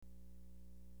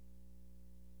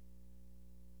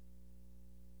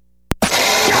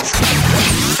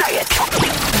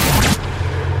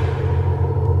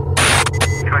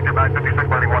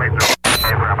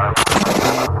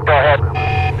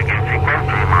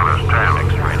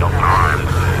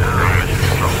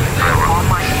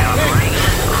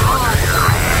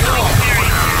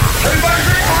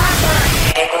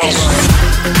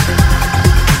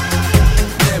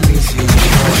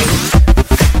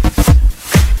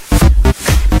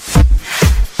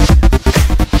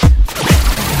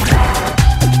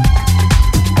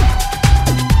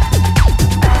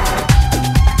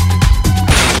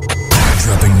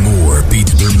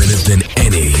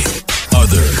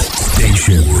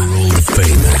World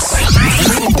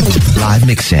famous. Live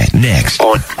mix set next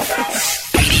on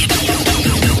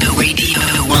Radio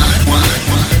 1.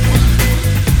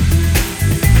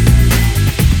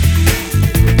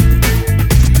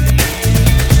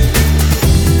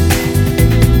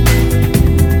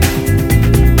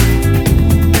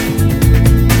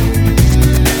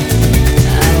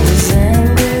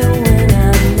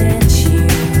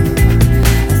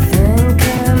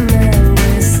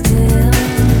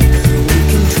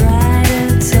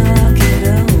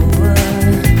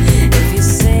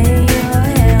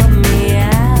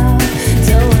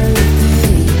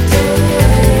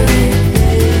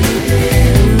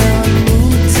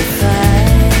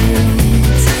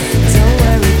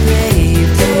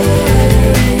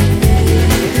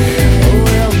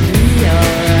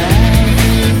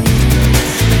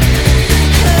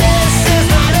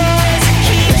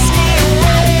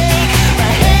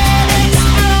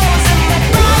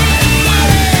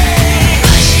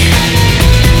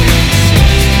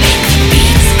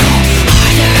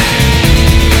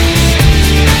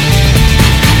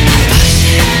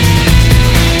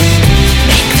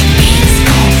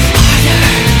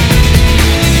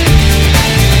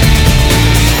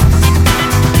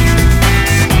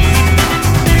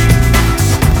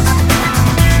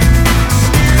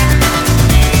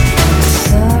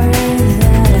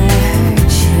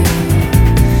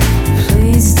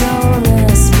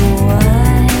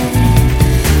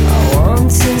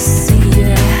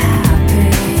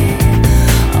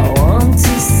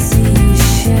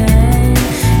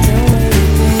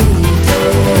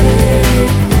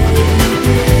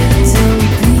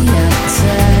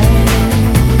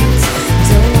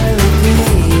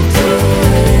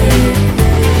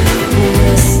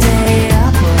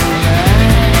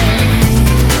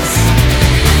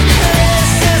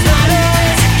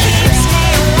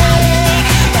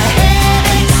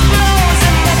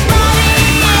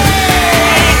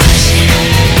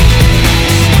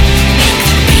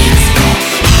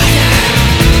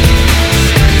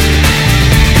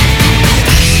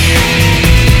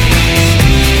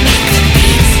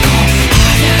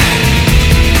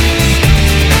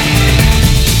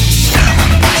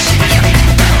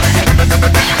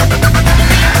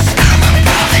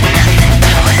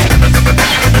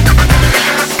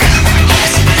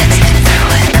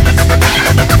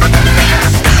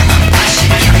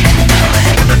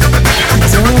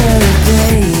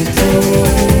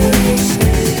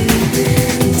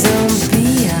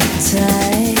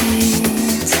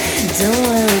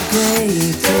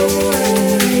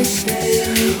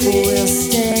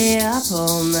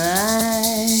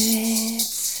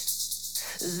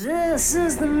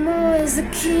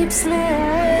 Keeps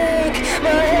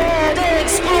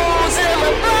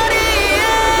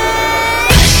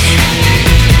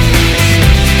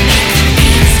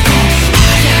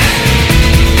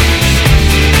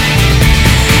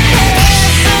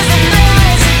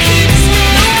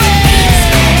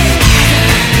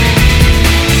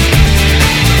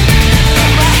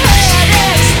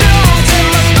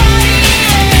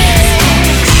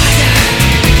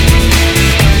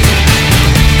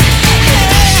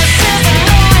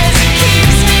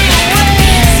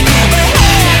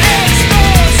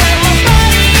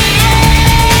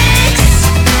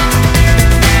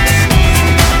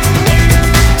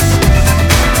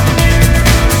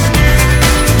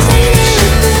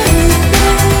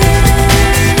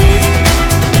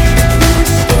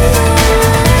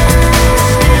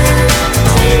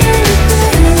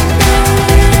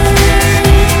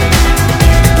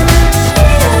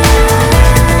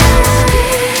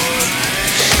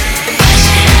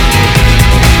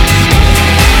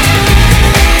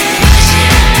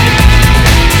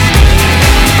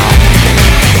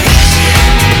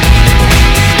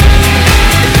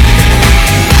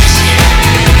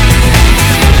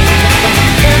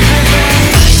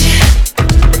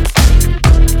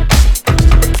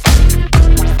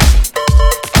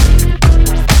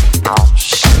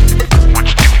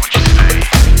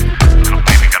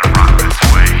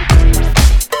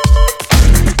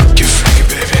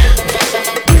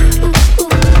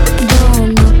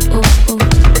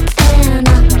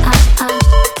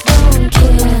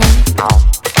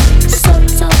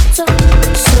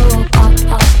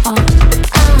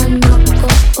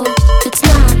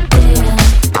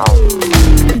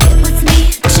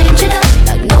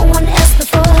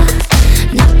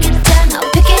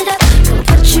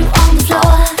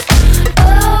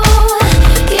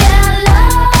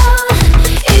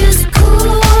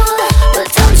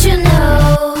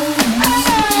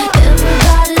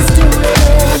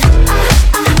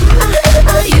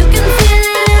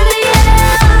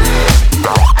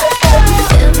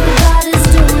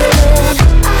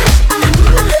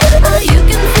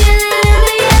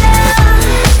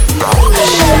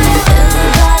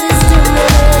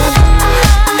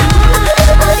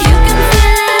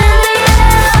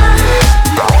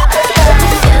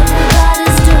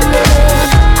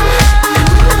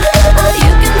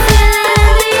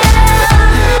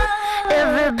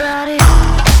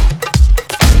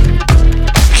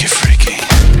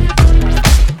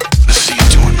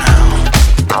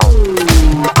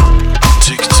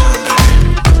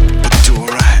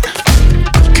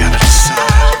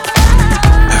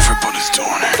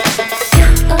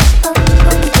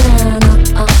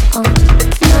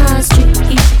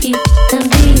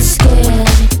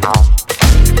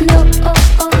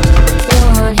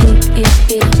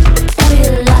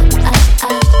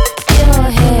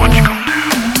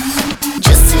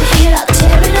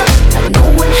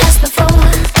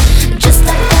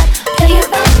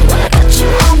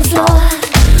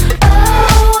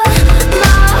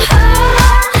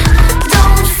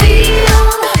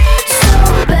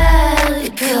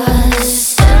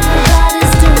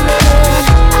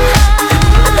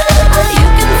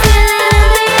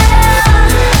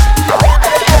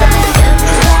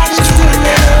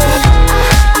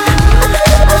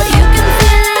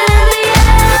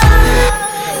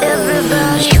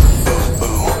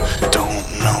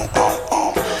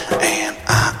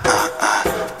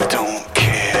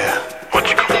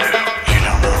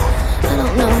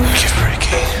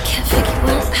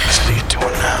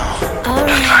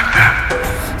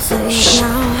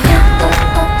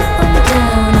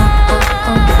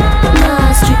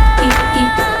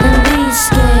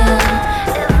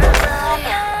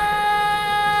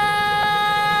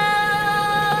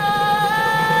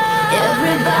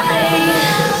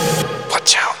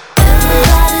Watch out.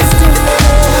 Everybody's doing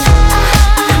it.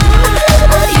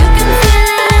 You can feel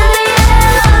it in the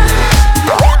air.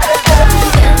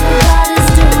 Everybody's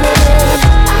doing it.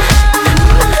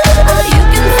 You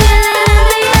can feel it in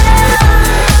the air.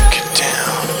 Get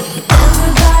down.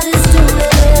 Everybody's doing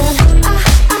it.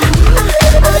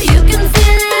 You can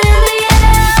feel it in the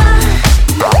air.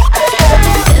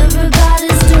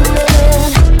 Everybody's doing it.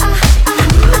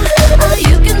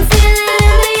 You can feel it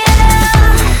in the air.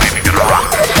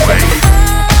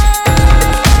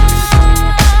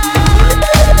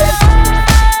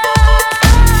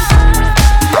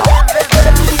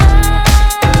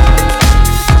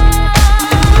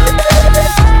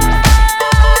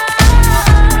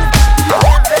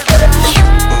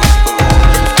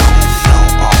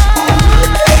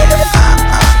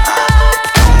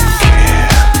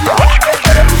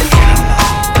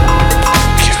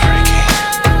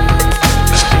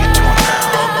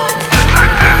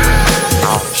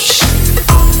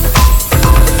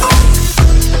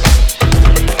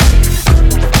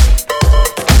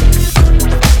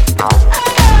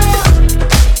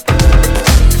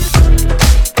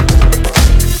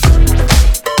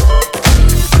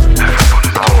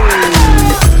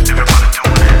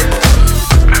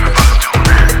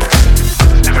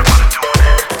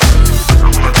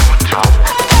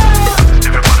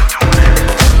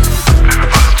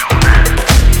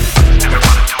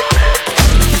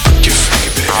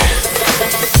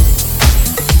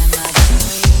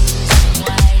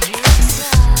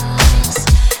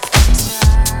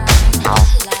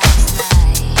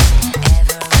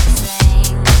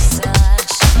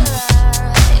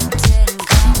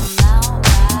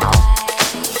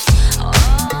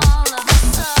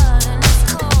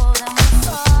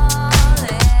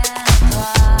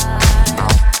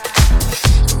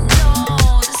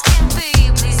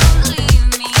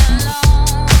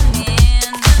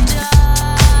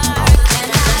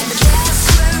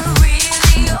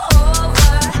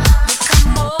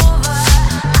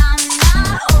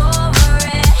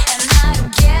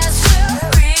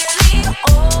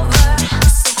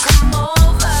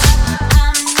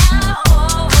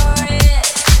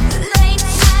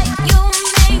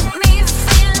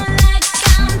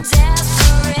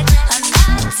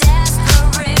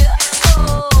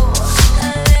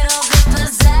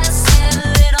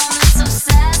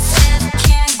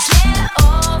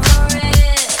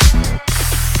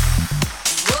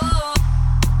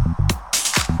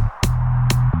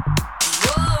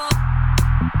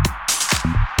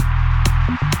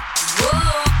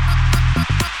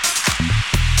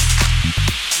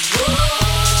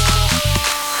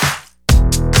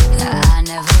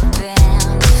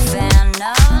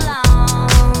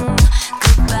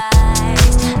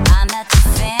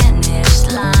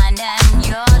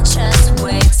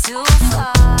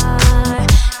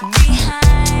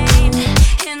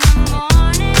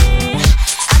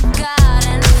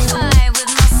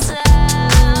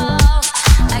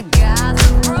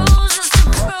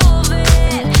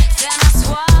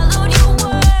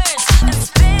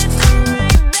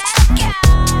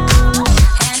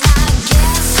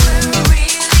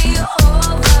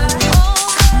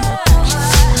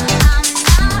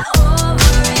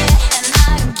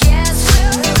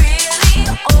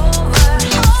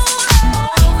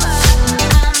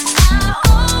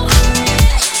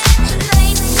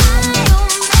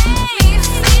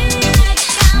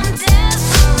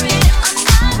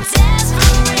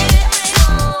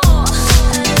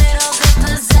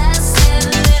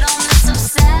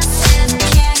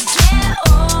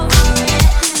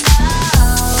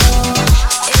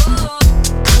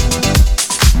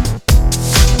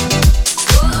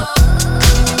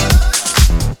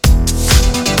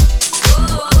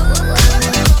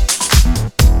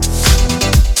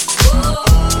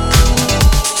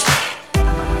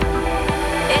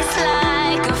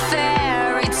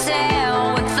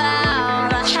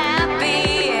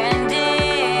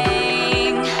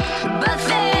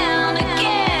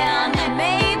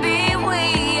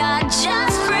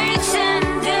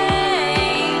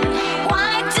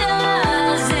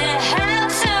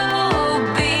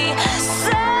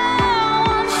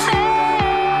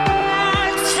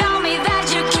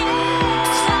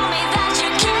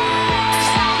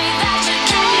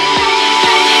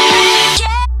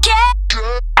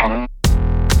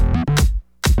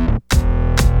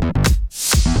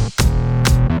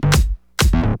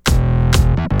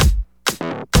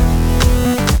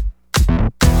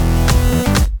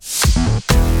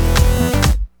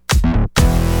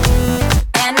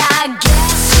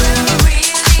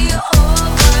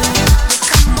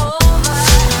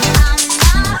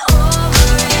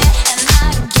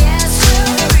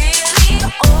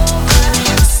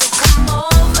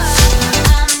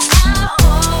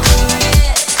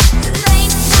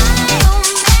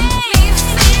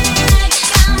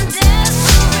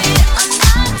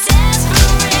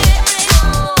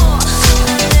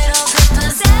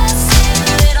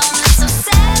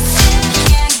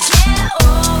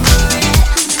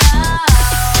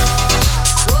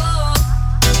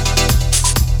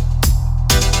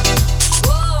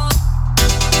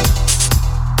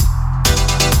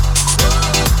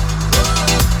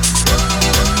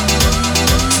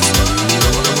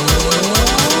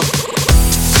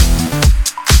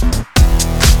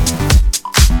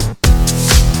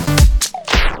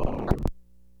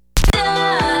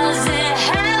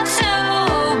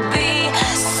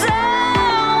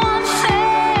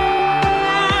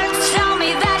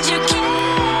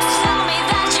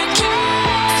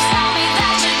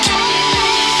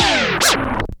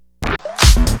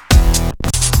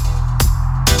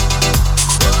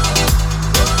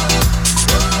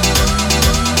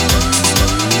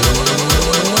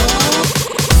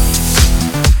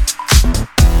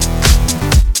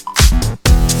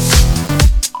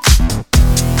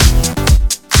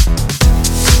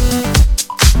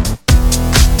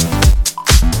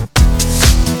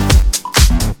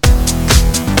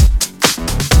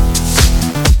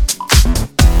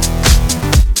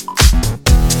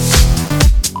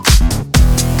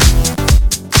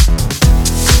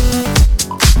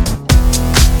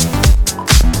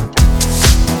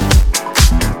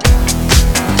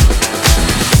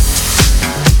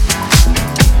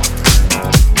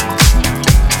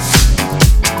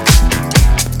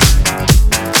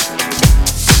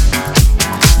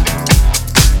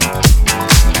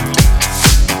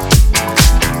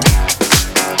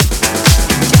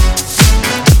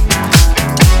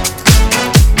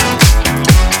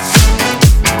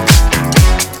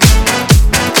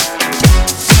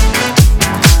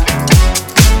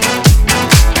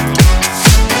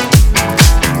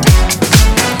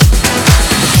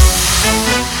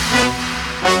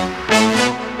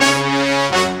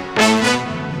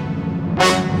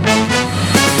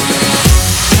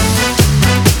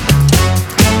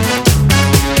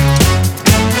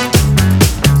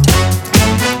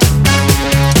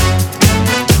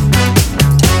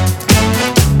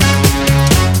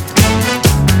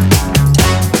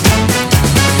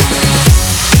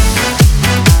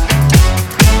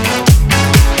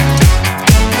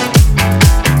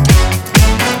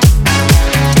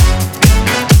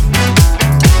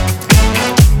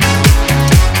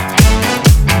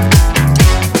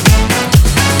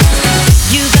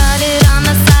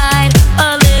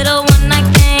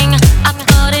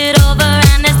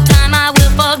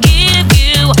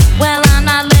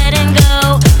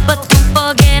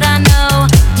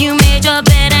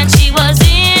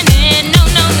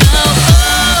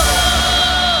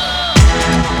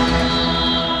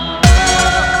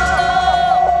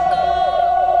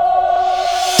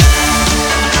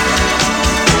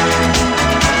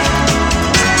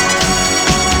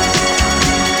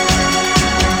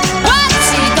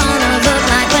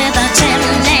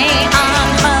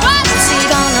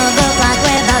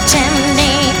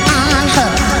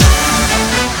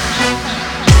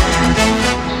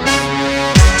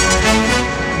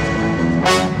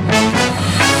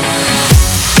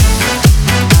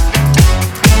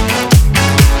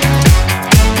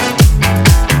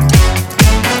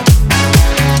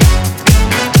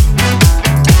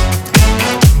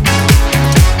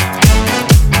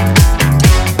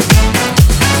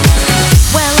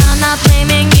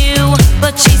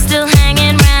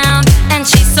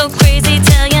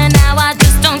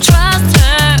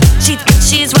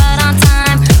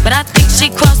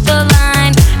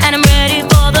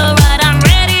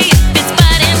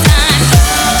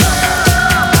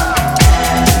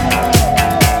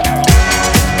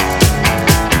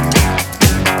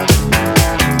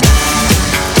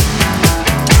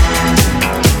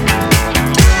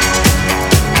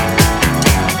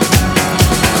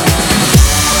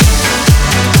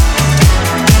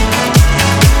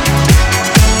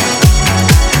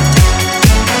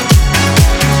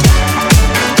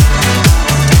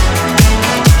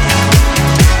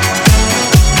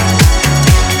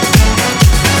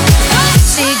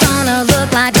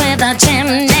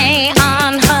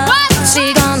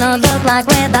 like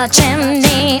with a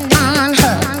chimney on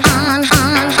her.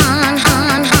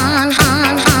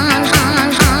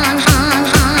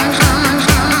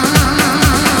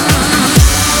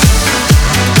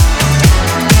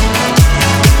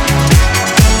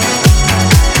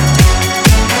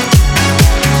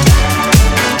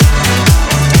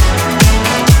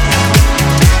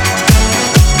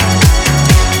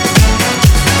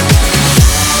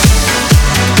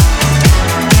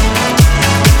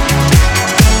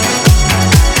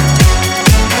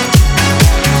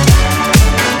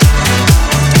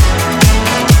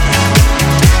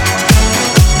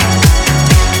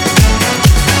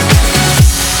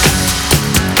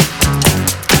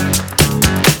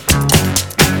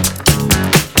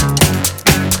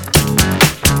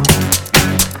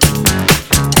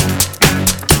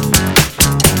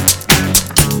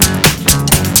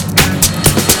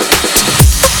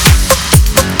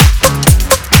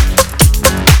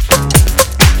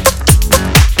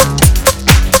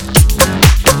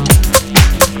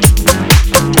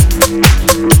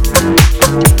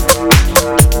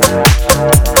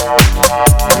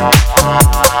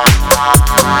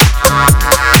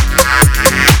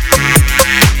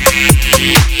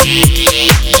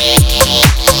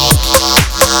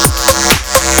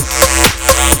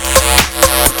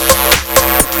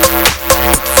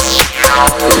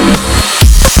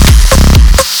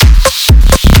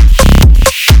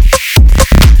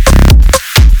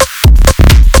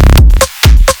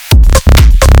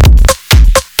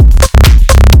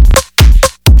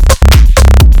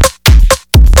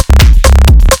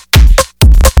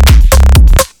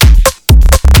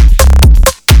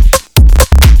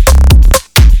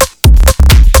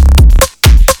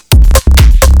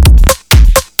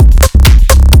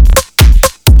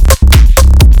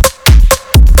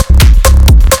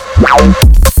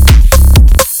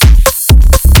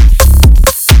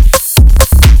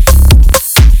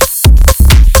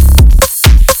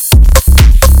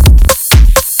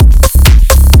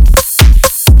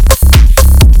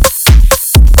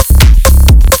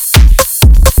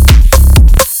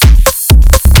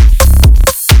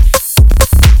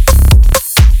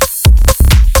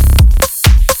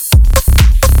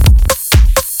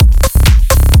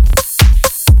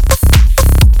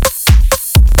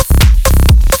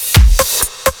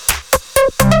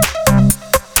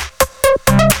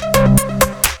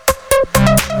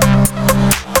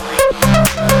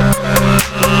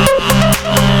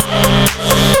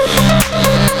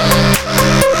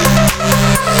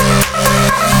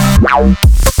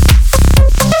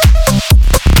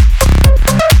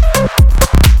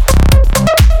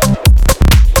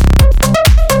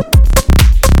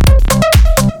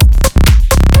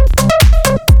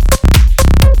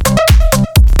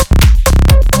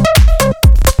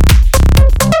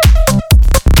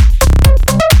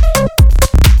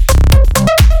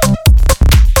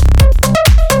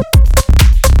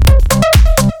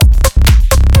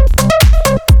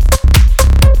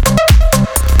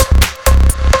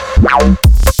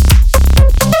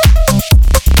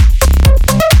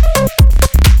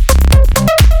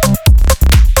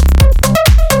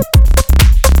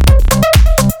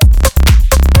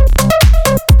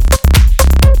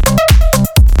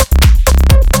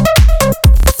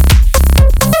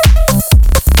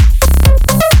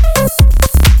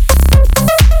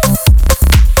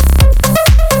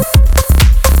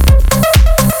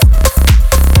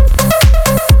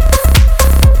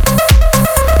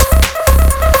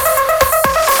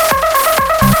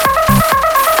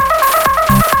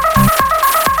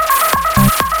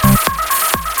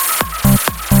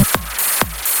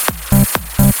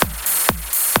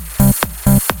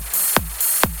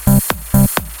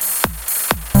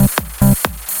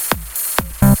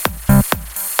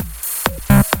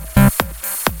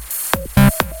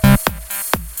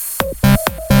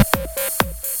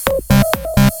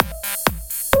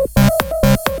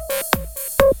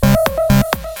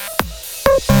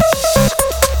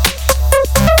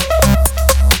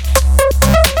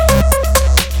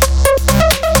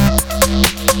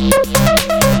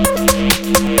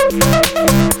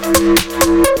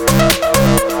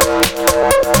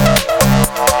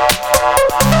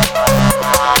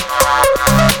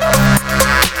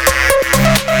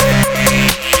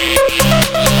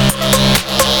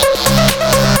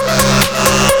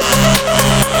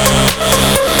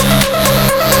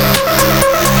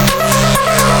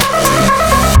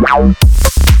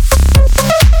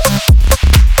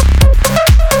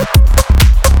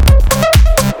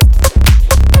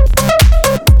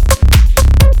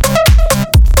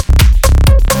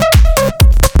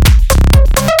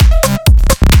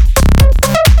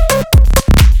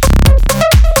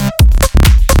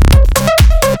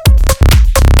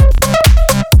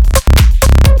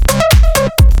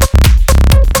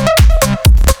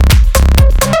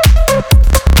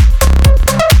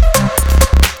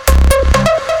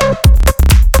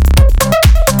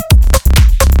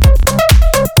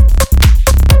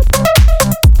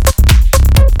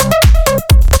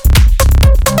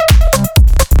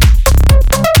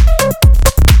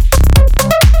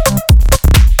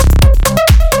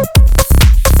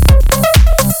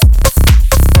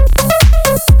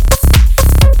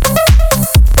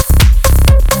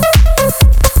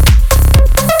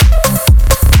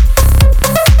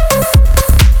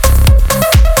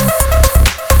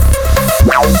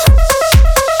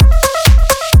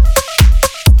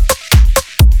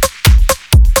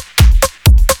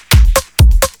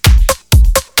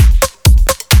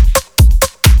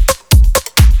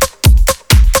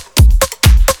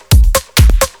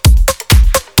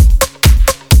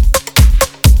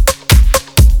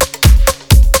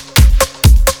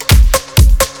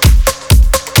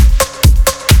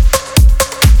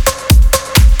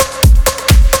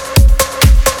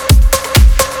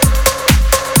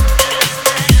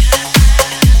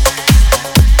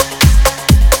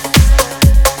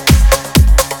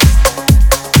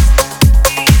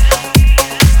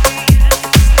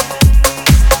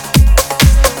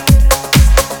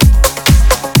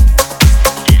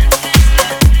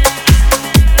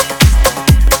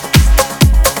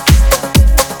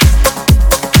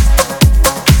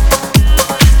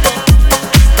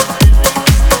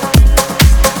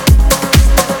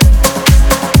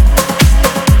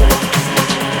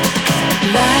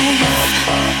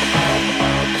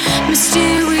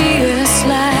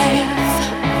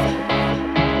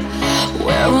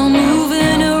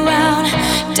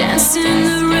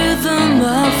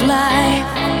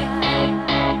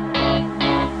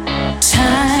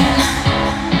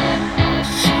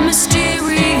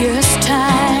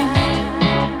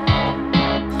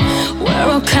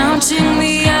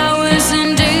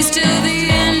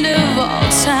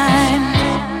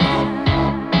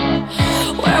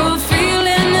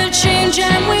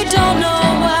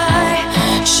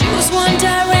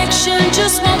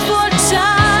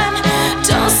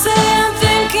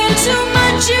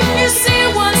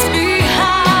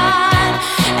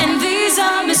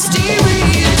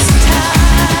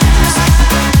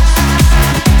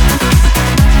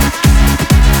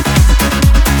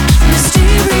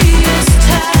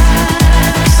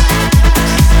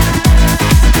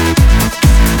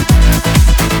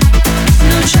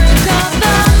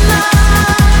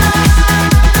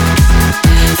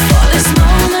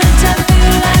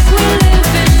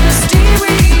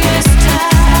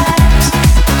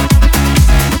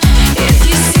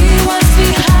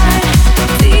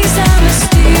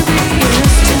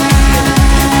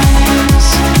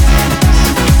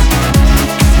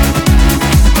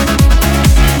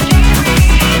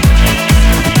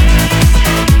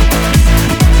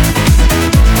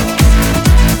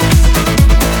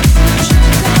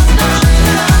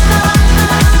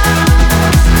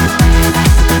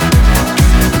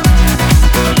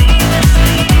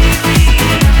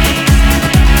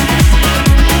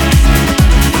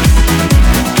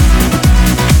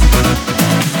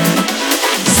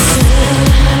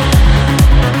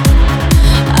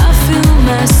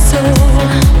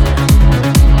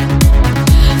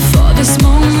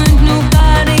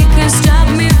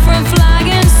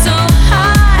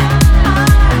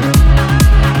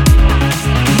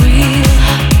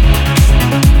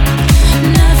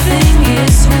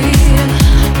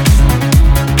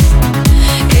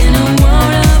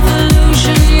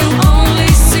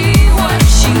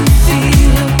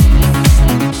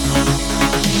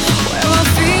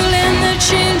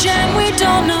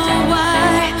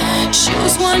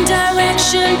 just one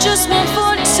direction, just one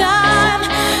for time.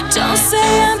 Don't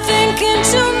say I'm thinking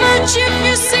too much if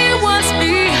you see what's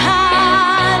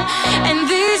behind. And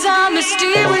these are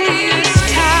mysterious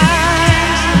times.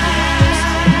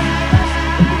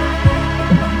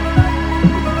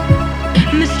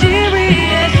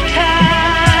 Mysterious times.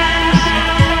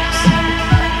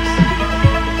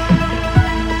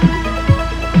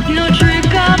 No trick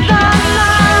of the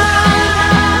mind.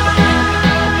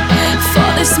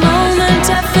 For this moment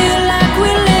I feel like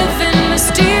we live in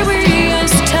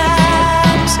mysterious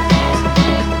times.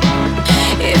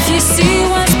 If you see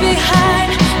what's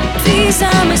behind, these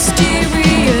are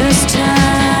mysterious times.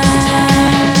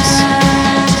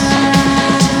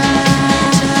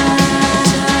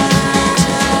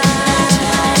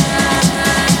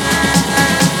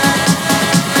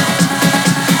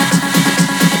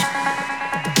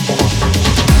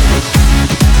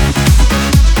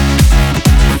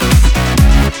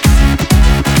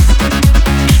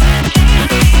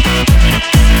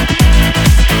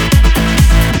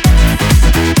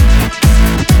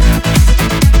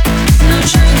 No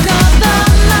trick of the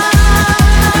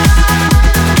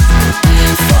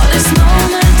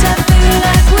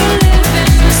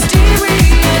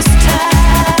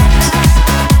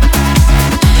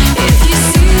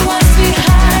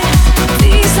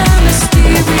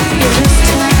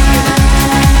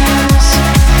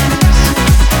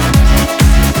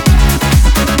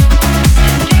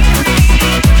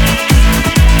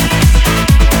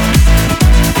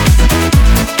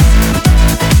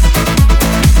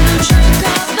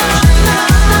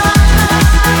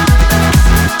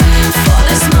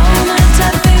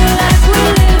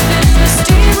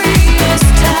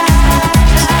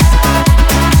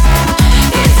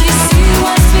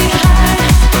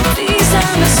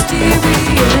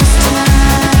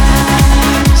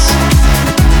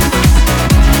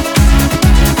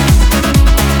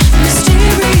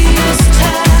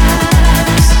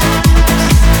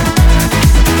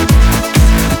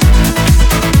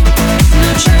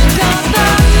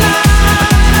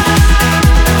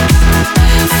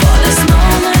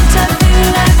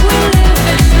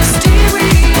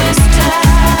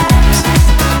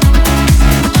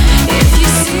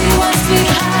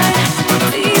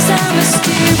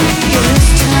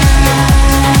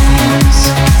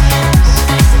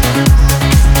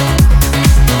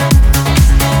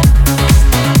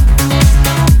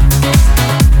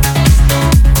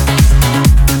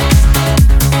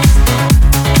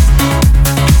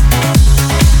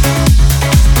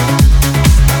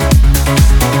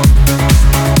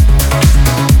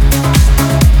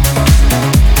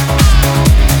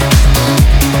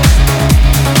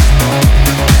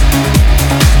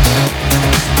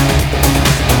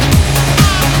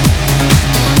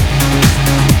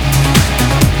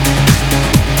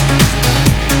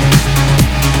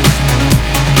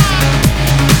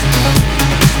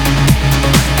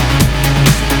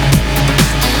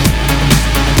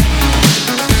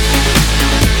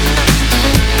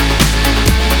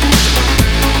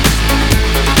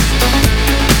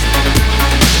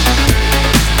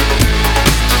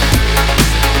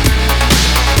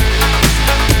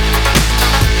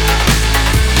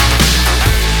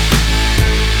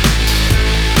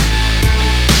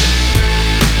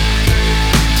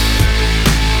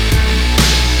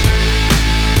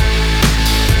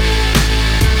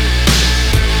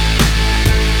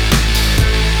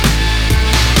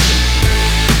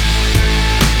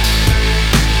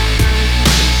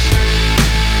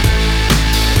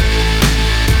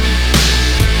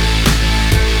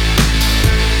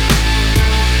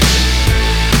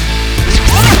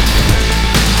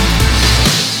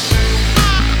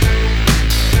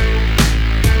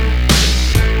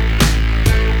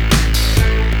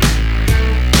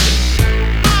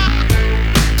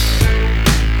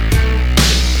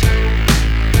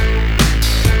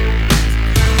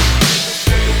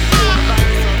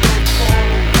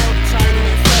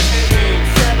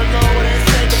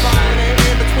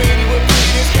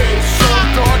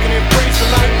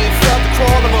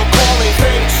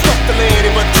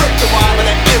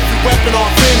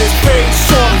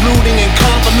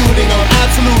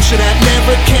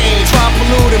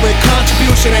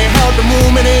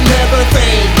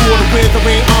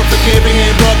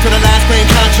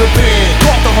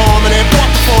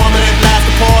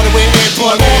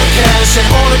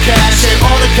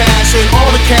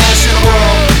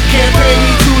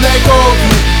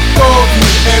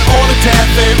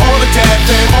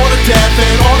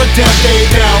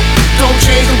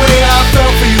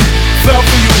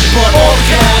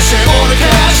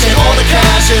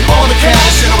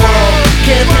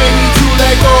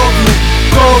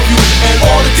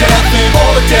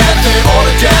all the death and all the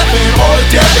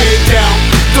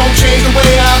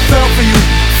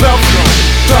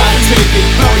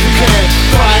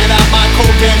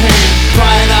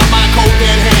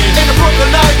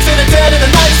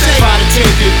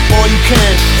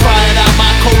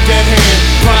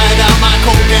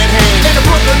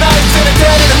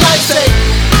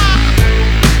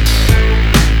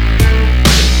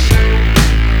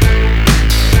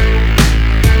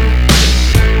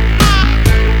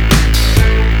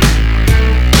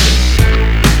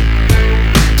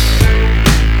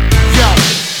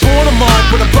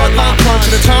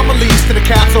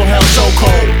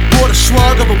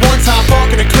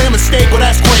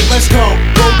let's go.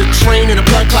 Rode the train in a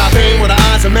blood clot vein where the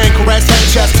eyes of men caress head,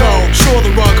 chest, toe. Sure the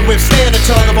rug can withstand the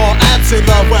tug of all absent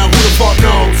love, well who the fuck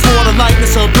knows? For the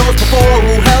likeness of those before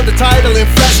who held the title in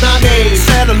flesh not made.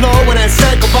 Said hello and then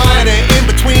said goodbye, and then in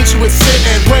between she would sit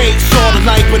and wait. Saw the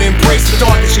light but embraced the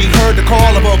dark as she heard the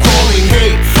call of her calling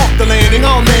hate. Fuck the landing,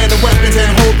 I'll man the weapons and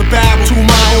hold the barrel to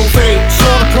my own fate.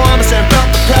 Saw the promise and felt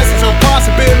the presence of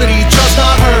possibility, just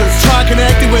not hers. Tried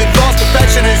connecting with lost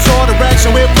affection and saw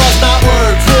direction with lust, not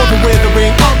words. For the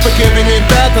withering, unforgiving, and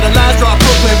bad to the last drop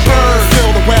Brooklyn burns.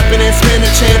 Fill the weapon and spin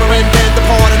the chamber and then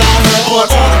depart and I heard. But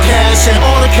all the cash and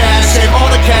all the cash and all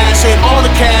the cash and all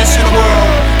the cash in the world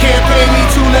can't pay me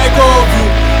to let go of you,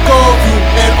 go of you.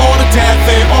 And all the death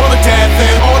and all the death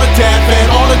and all the death and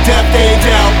all the death they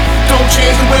dealt don't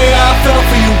change the way I felt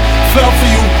for you, felt for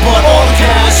you. But all the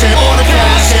cash and all the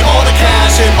cash and all the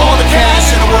cash and all the cash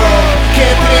in the world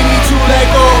can't pay me to let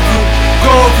go of you,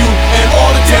 go of you. And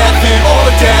all the death and all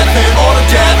the death and all the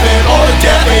death and all the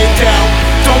death they dealt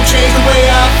don't change the way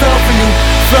I felt for you,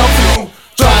 felt for you.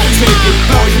 Try to take it,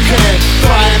 all you can.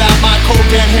 Pry it out my cold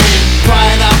dead hand, pry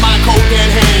it out my cold dead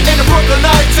hand. In the Brooklyn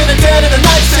nights and the dead in the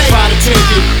night say, try to take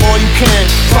it, all you can.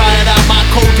 Pry it out my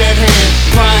cold dead hand,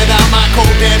 pry it out my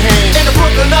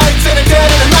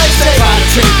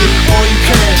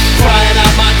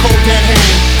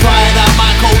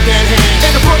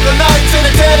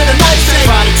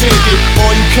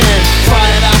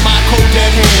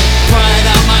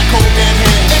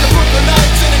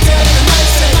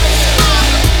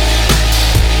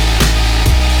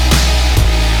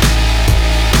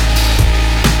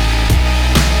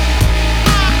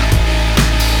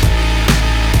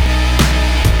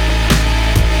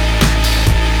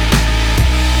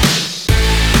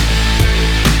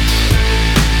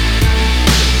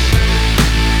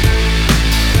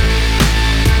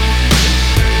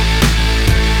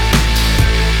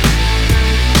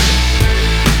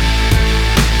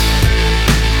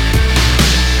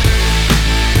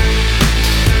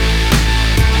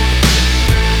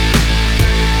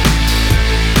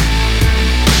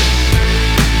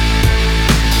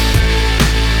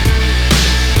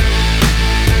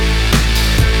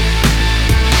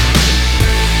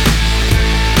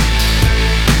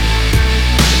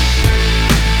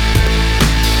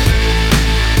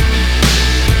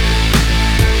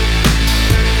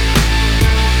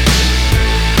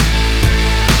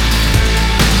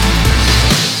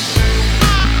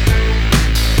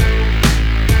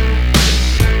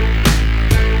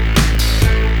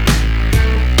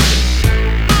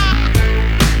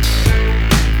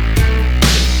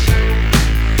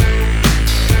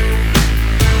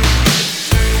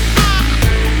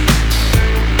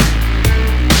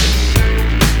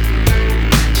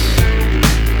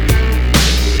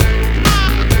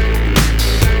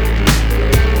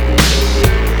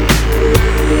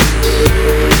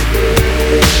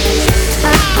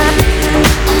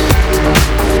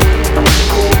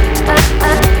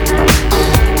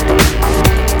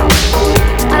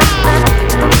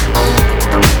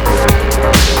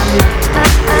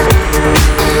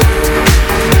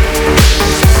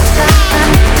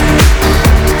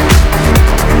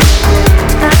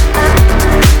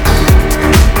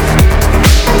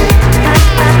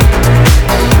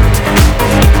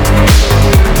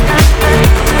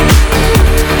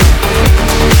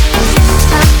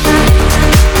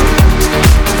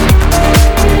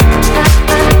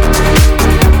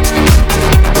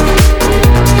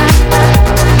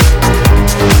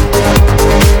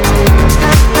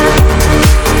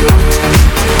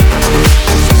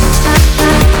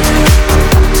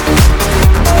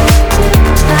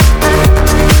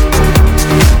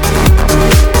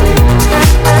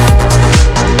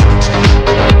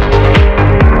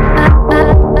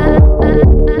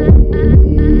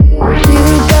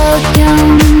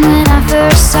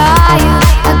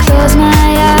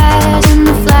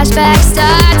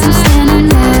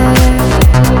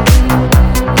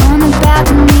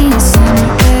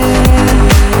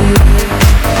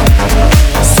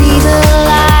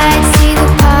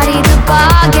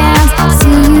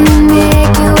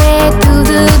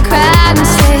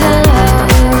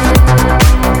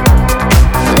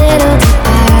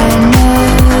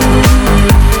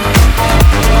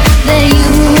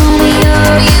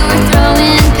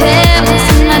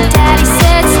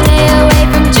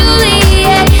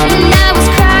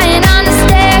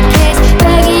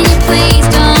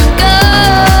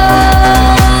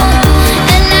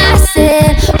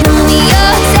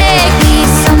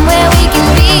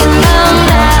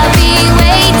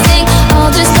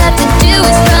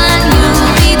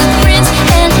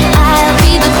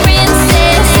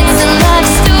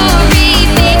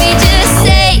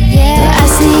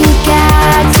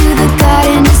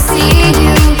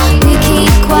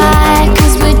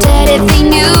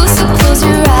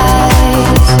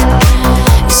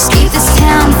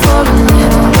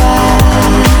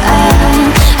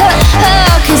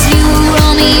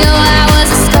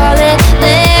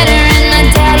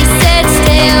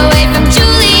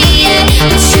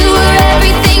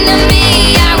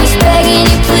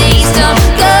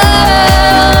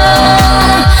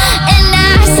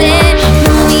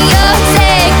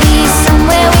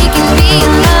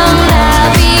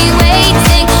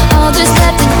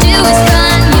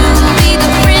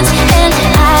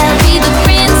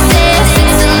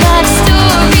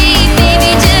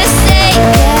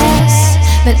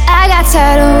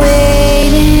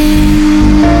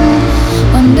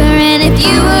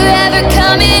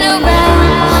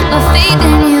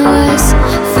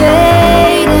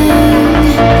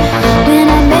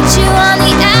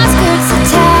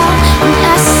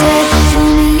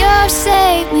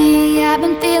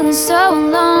I'm feeling so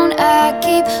alone. I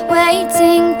keep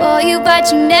waiting for you,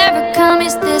 but you never come.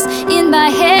 Is this in my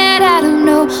head? I don't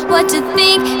know what to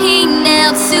think. He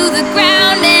knelt to the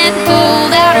ground and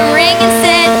pulled out a ring and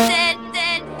said,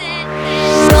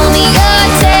 Romeo,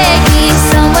 take me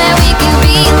somewhere we can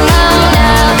be alone.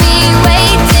 I'll be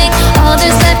waiting. All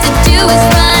there's left to do is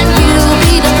run. You'll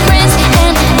be the prince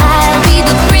and I'll be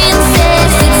the princess.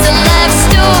 It's a love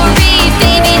story,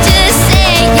 baby, just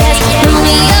say yes.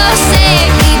 Romeo,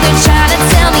 save me, but try to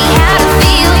tell me how to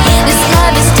feel. This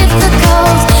love is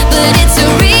difficult, but it's a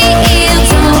real.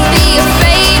 Don't be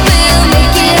afraid, we'll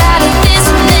make it out of this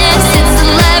mess. It's a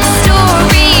love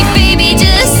story, baby,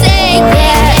 just say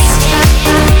yes.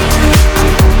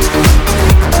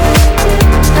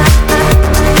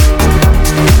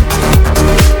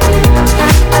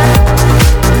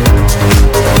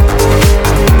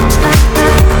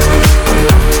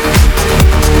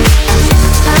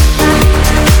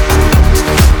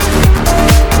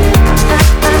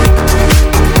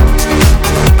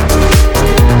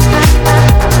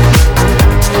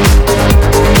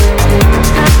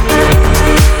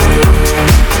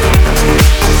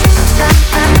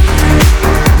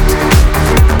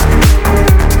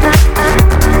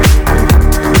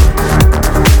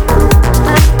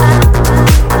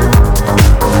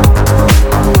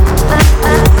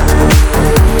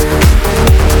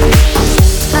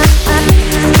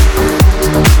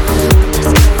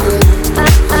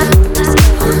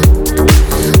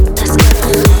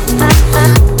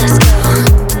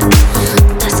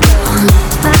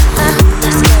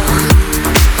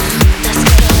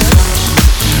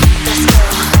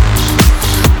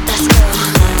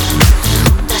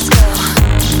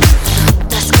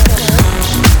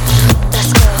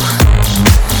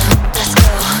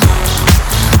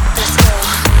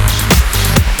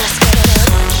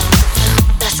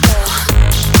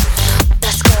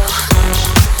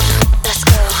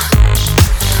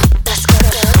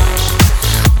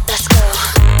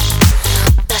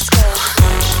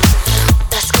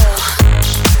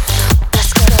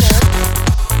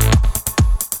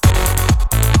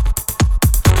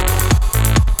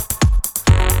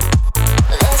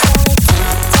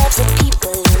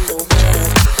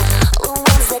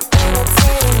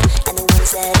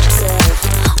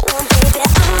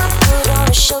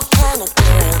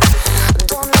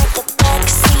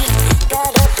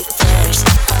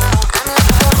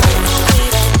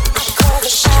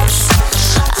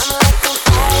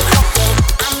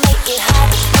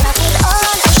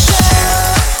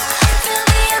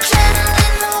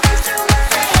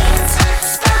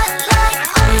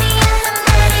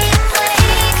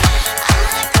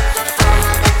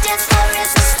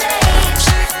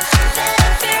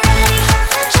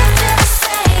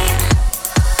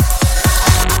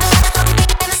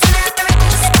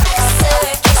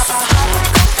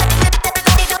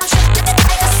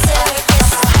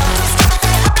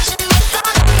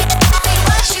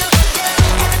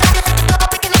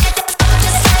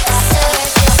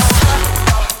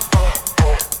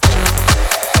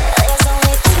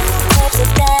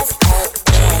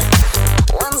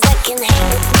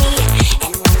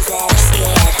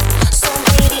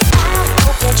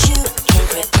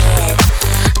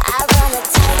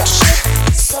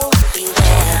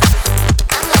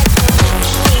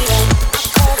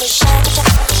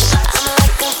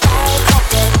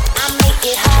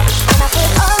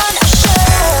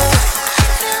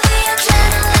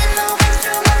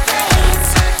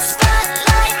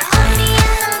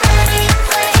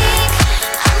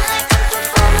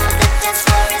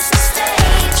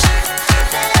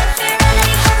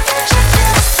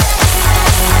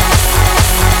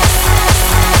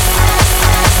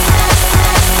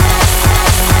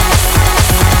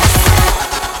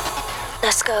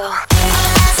 Let's go.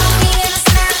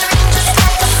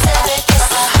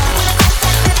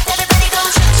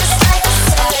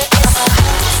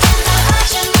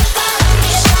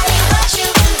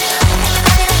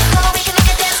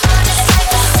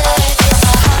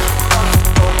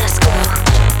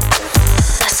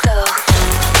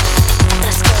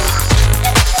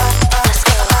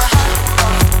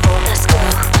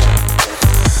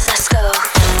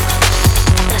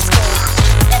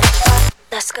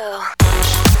 Let's go.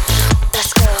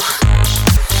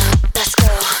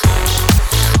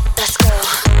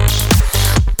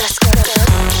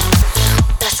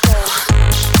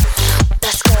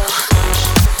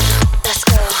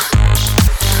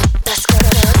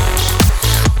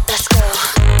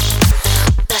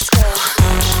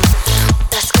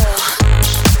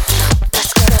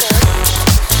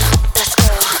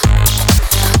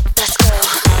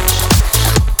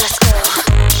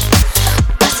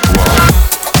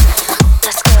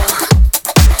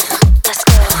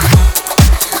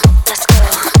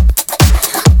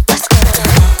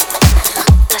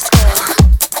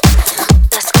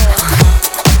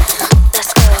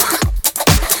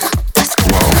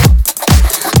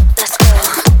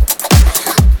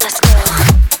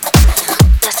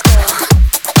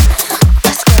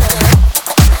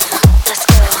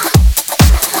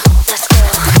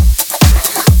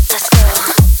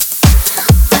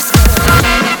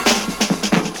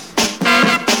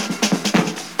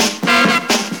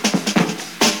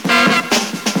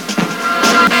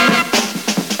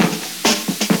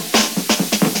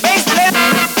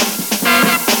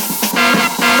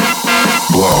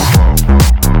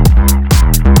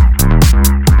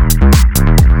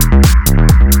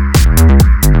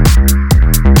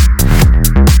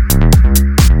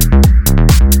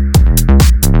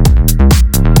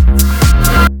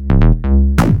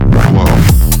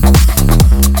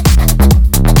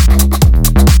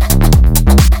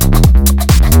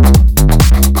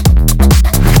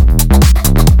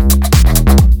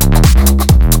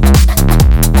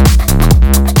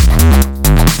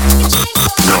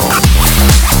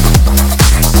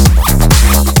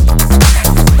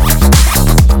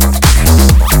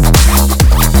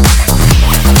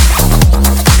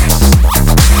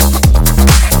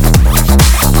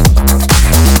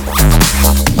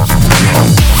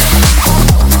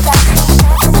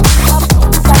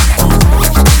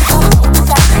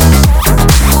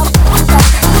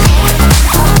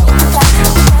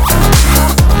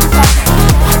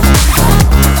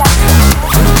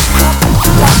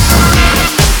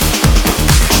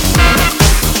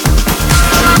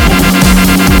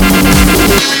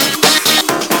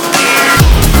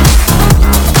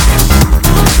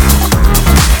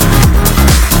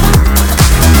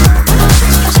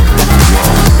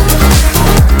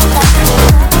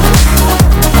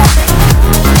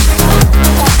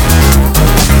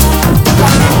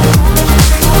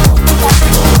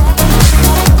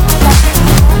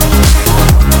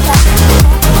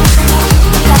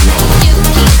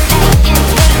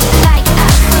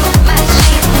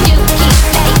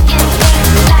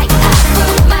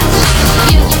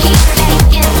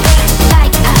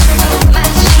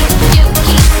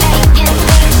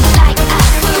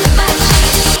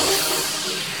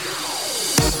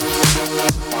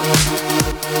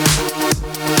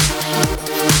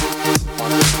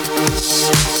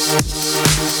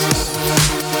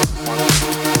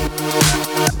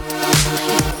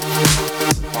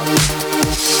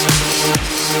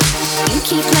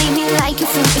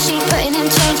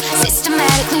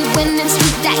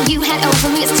 you had over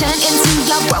me has turned into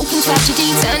your broken tragedy.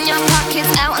 Turn your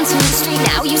pockets out onto the street.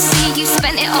 Now you see you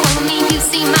spent it all on me. You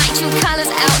see my true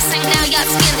colors out. Sing now your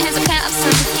skin has a pair of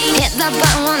sympathy. Hit the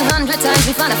button 100 times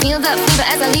before I feel the fever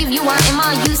as I leave you wanting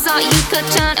more. You thought you could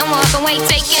turn and walk away,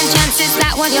 taking chances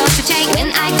that were yours to take.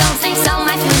 When I don't think so,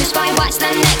 my foolish boy, watch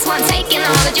the next one, taking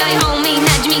all the joy. Hold me,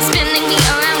 nudge me, spinning me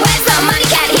around. Where's the money?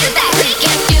 Can't hear that click.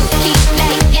 If you keep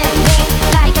playing me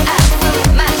like a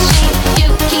fruit machine, you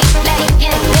keep playing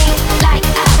me like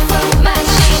a fruit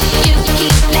machine. You keep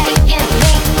playing me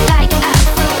like a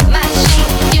fruit machine.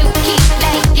 You keep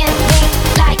playing me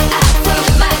like a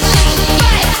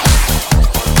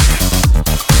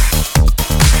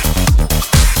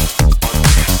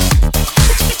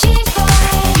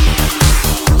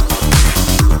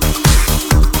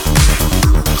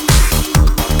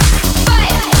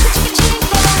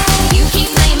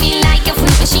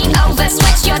fruit machine.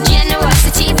 Overstretch your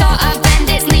generosity. Thought of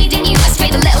bandits leading you astray.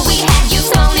 The little we had, you've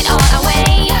thrown it all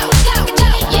away. Yeah,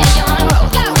 you're on a roll.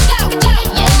 Yeah,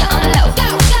 you're on a low.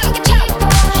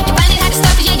 You finally had to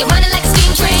stop it. Yeah, you're running like a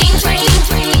steam train.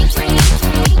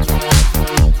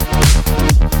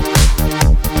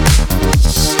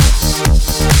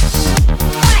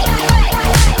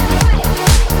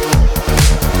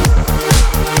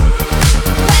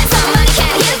 Where's the money?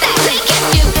 Can't hear that click. If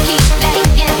you keep playing me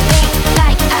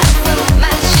like a fruit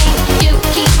machine, you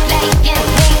keep playing me like a fruit machine. You keep playing me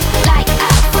like a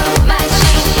fruit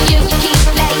machine. You keep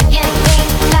playing me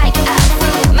like a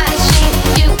fruit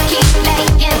machine. You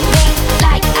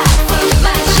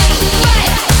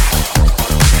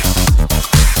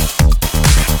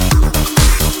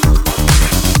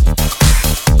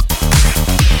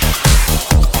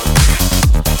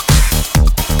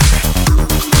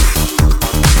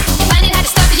finally had to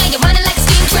stop it. Yeah, you're running like a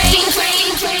steam train.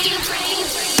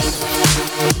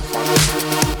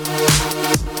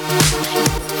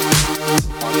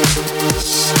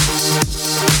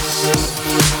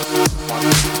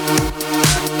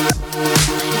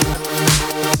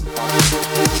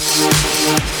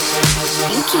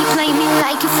 You keep playing me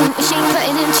like a fruit machine,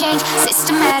 putting in change,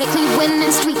 systematically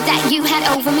winning streak that you had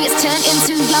over me has turned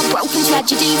into your broken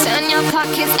tragedy. Turn your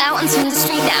pockets out onto the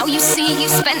street. Now you see you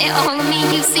spent it all on me.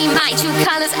 You see my true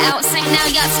colors out. Sing now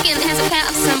your skin has a pair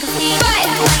of sympathy.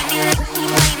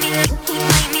 Keep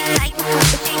playing me like